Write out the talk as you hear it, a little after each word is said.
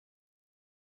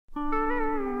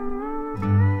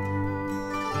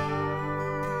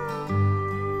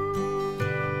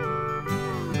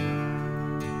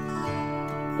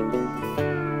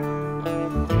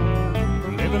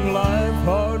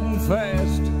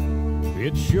fast,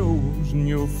 it shows in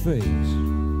your face.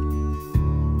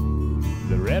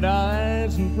 The red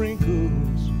eyes and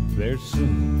wrinkles, they're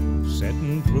soon set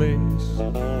in place.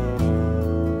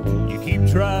 You keep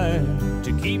trying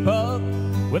to keep up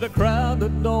with a crowd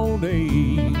that don't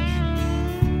age,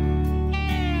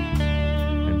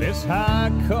 and this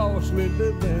high costly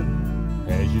living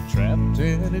has you trapped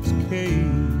in its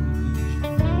cage.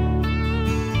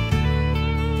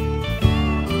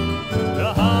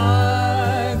 The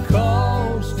high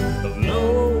cost of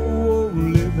low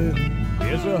living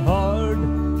is a hard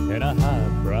and a high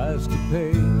price to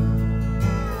pay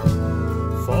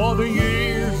for the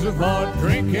years of hard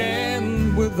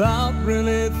drinking without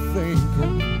really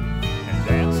thinking, and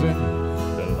dancing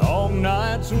the long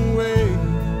nights away,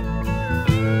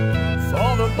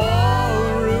 for the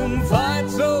ballroom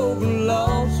fights over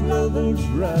lost lovers'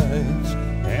 rights,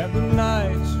 and the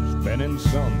nights spent in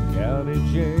some county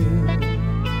jail.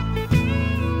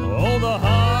 Oh, the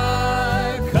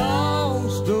high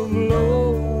cost of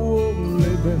low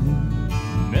living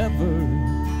never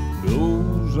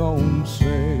goes on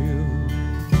sale.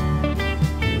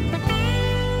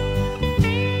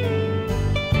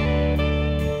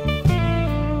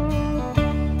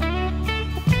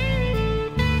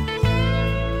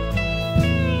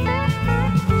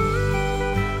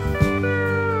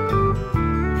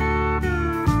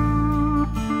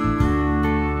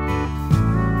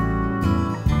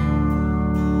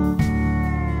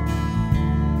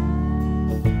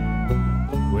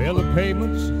 Well, the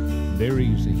payments, they're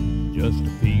easy, just a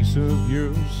piece of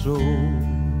your soul.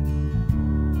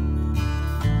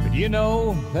 But you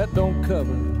know, that don't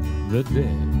cover the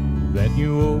debt that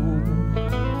you owe.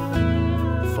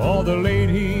 For the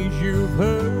ladies you've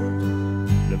hurt,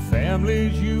 the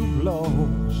families you've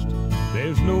lost,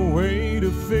 there's no way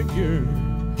to figure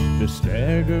the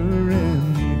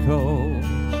staggering cost.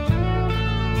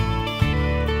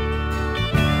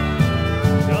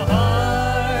 The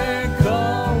high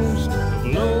cost of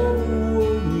low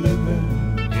living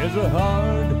is a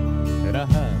hard and a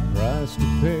high price to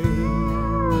pay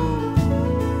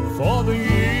for the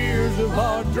years of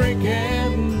hard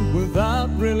drinking without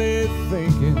really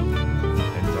thinking,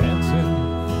 and dancing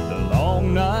the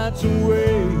long nights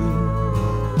away,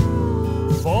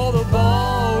 for the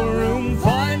ballroom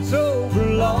fights over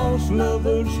lost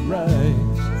lovers'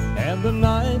 rights, and the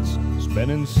nights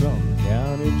spent in some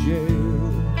county jail.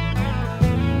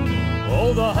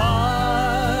 Oh, the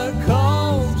high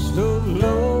cost of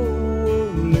low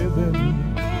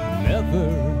living never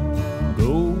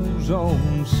goes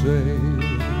on sale.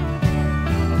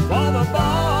 For the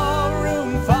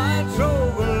ballroom fights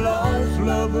over lost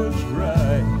lovers'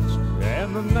 rights,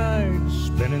 and the nights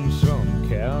spent in some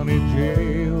county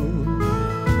jail.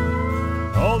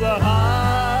 Oh, the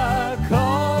high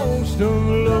cost of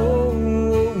low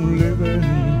living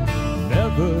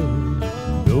never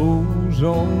goes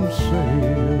on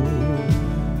sale.